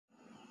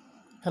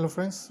Hello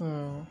friends,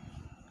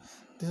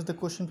 this is the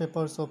question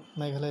papers of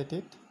Meghalaya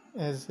TET.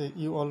 As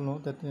you all know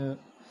that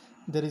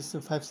there is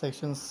 5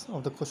 sections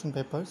of the question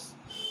papers.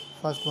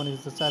 First one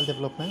is the child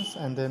developments,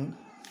 and then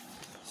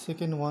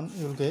second one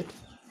you'll get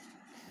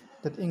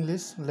that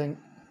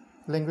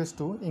language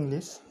 2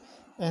 English,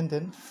 and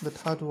then the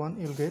third one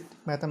you'll get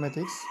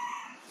mathematics,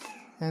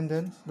 and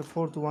then the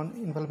fourth one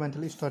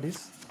environmental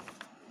studies,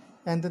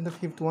 and then the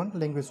fifth one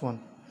language 1.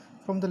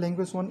 From the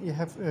language 1 you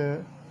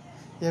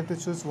have to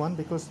choose one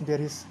because there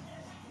is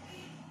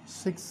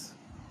six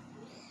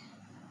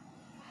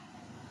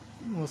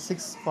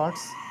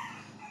parts.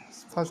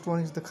 First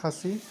one is the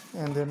Khasi,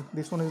 and then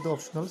this one is the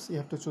optionals. You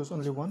have to choose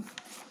only one,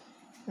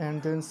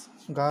 and then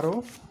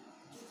Garo,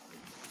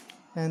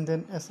 and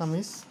then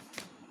Assamese,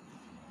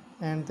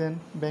 and then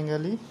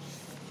Bengali,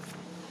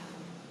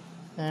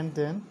 and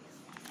then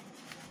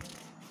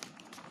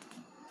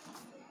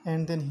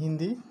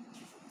Hindi,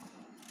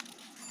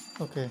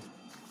 okay,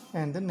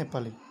 and then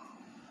Nepali.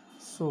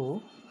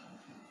 So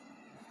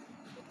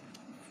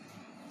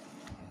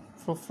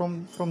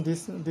from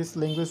this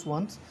language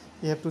ones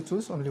you have to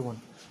choose only one.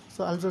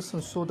 So I'll just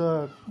show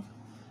that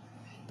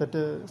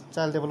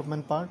child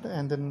development part,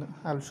 and then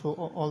I'll show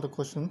all the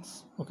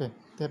questions. Okay,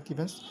 they have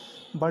given,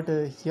 but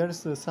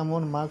here's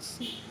someone marks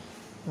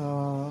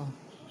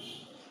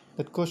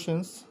that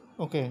questions.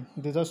 Okay,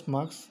 they just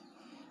marks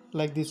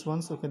like these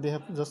ones. Okay, they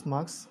have just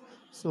marks,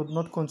 so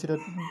not consider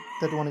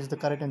that one is the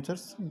correct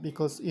answers,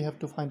 because you have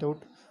to find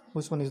out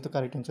which one is the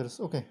correct answers.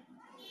 Okay,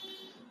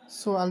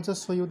 so I'll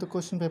just show you the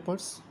question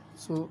papers.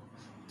 So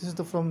this is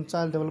the from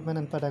child development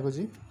and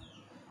pedagogy.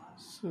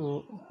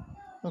 So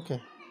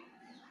okay,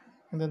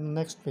 and then the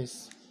next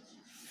page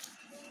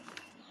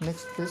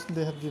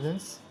they have given.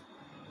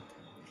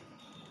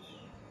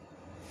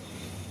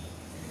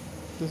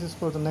 This is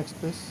for the next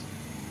page,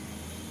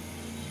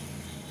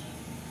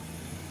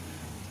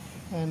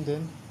 and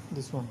then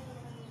this one,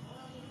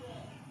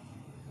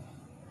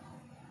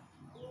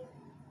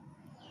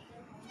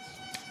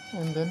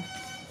 and then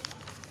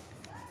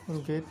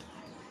we'll get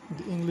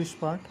the English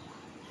part.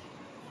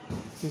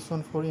 This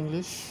one for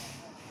English.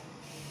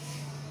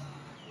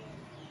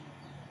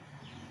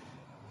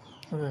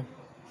 Okay,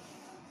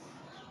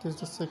 this is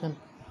the second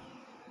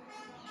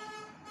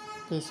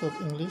page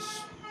of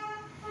English,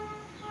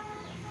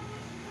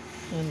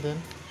 and then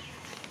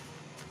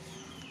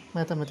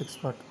mathematics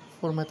part.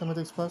 For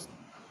mathematics part,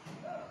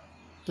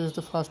 this is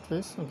the first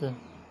page. Okay,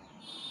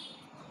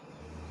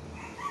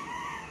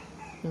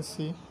 you can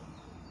see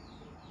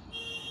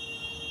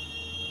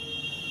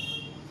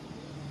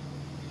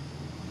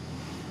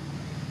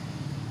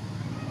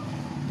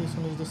this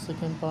one is the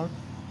second part,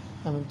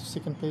 the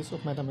second page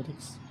of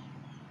mathematics.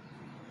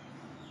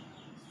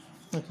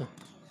 Okay,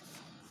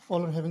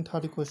 all are having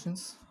 30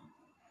 questions.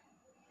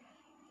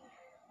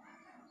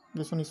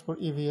 This one is for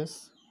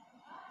EVS.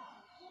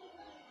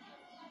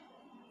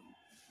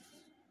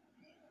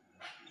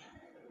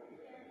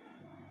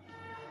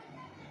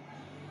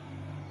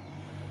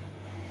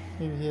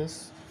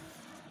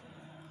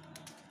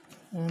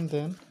 And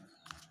then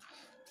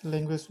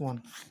language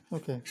 1.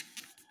 Okay,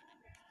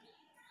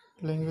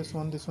 language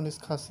 1, this one is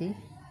Khasi.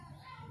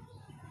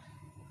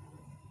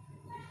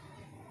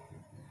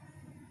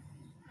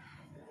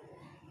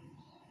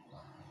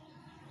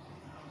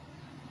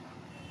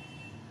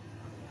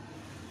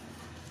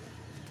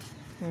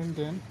 And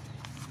then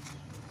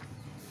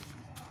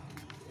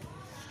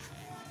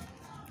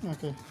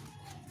okay,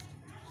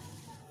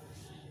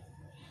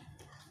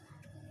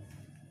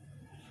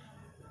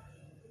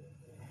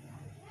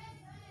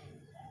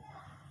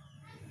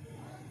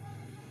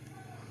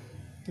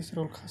 these are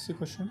all Khasi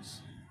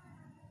questions.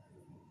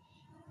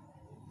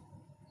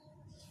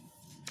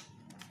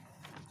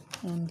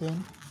 And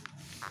then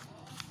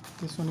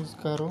this one is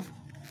Garo.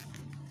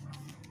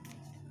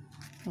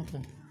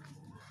 Okay,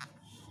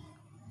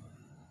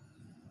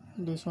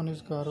 this one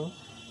is Garo.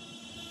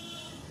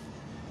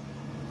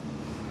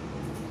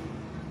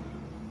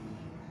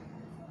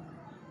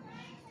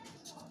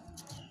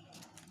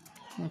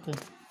 Okay,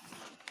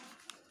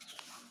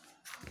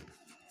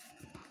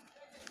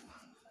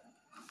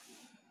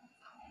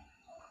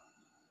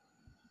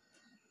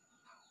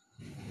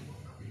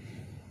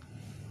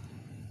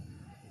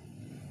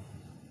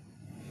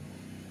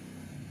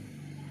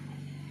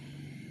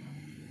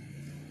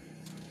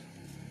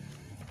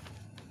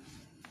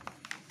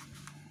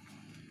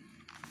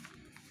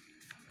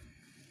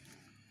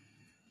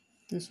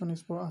 this one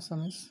is for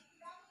Assamese.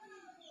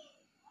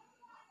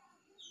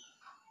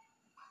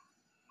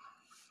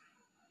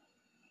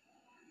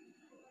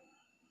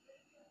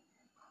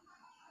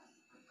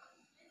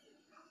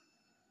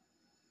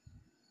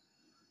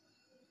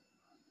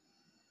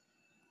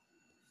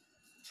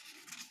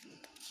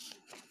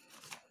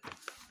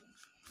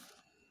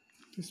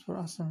 This for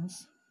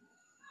Assamese.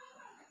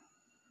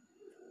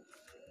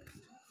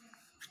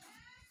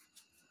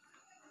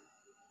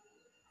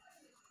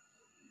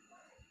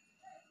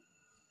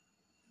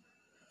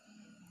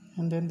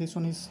 And then this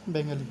one is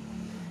Bengali.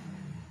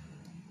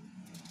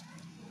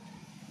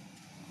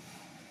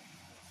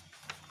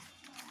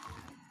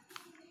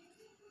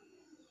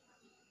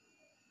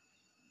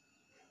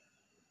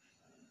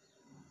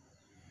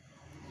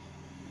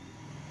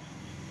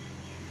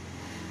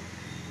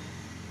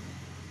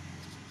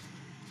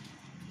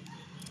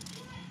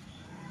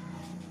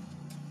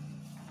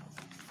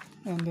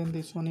 and then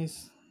this one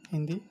is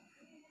Hindi.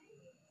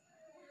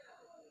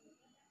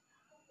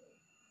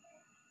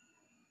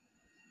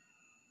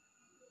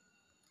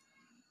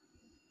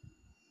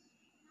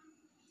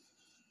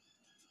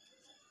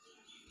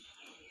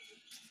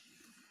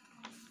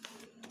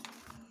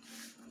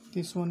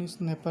 This one is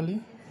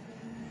Nepali.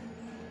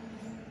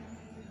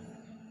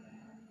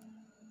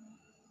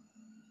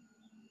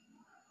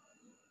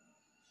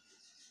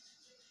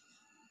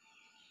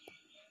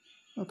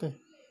 Okay,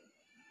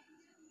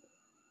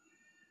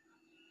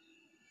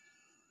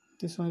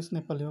 this one is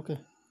Nepali. Okay,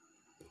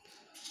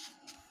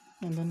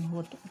 and then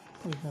what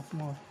we have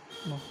more?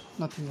 No,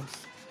 nothing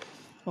else.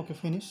 Okay,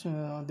 finish.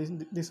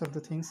 These are the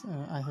things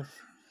I have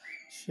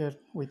shared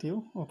with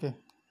you. Okay,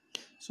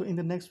 so in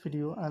the next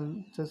video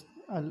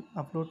I'll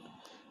upload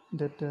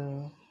that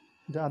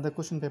the other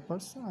question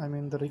papers, I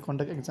mean the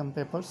reconduct exam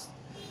papers.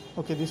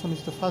 Okay, this one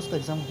is the first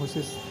exam which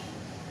is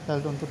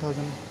held on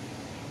 2000,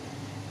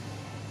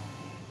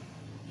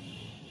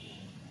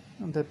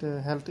 that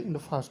held in the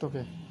first.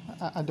 Okay,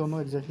 I don't know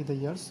exactly the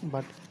years,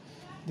 but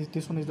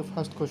this one is the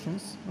first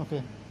questions.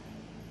 Okay,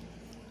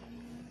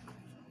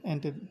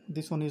 and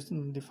this one is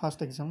the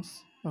first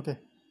exams. Okay,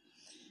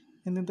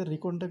 and then the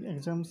reconduct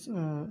exams,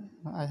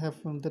 I have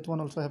that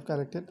one also I have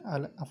corrected.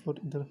 I'll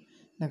upload in the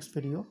next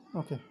video.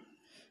 Okay,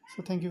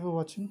 so thank you for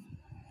watching.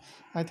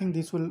 I think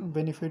this will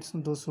benefit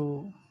those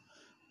who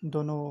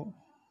don't know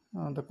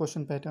the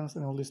question patterns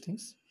and all these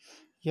things.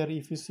 Here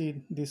if you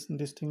see these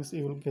things,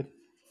 you'll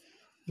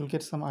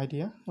get some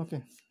idea.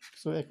 Okay,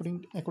 so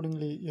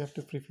accordingly you have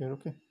to prepare.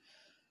 Okay,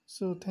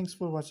 so thanks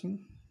for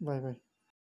watching. Bye bye.